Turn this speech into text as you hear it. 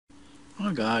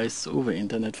Hi guys, over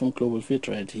Internet from Global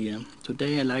Trade here.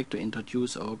 Today I like to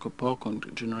introduce our coupon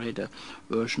generator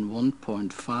version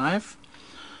 1.5,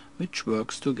 which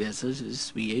works together with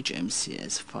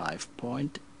WHMCS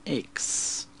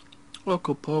 5.x. Our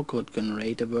coupon code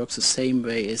generator works the same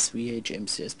way as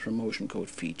WHMCS promotion code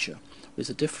feature.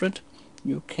 With a different,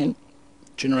 you can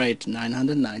generate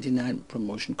 999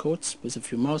 promotion codes with a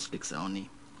few mouse clicks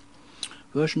only.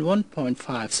 Version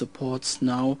 1.5 supports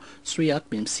now 3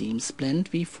 admin themes.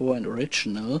 Blend v4 and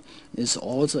Original is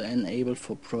also enabled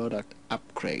for product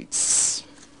upgrades.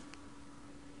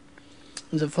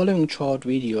 In the following short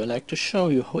video, I'd like to show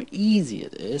you how easy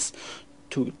it is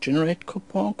to generate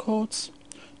coupon codes,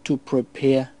 to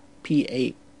prepare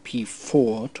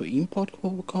PAP4 to import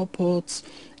codes,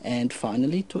 and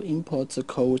finally to import the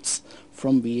codes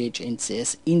from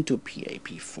WHMCS into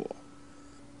PAP4.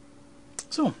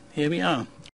 So here we are.